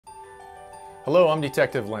Hello, I'm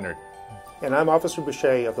Detective Leonard. And I'm Officer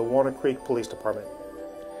Boucher of the Walnut Creek Police Department.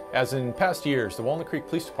 As in past years, the Walnut Creek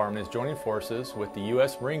Police Department is joining forces with the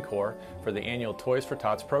U.S. Marine Corps for the annual Toys for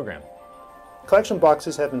Tots program. Collection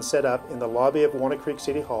boxes have been set up in the lobby of Walnut Creek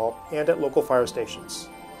City Hall and at local fire stations.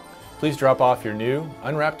 Please drop off your new,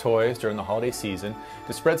 unwrapped toys during the holiday season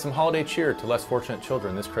to spread some holiday cheer to less fortunate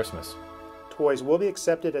children this Christmas. Toys will be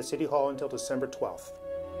accepted at City Hall until December 12th.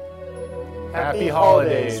 Happy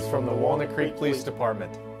holidays from the Walnut Creek Police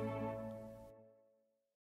Department.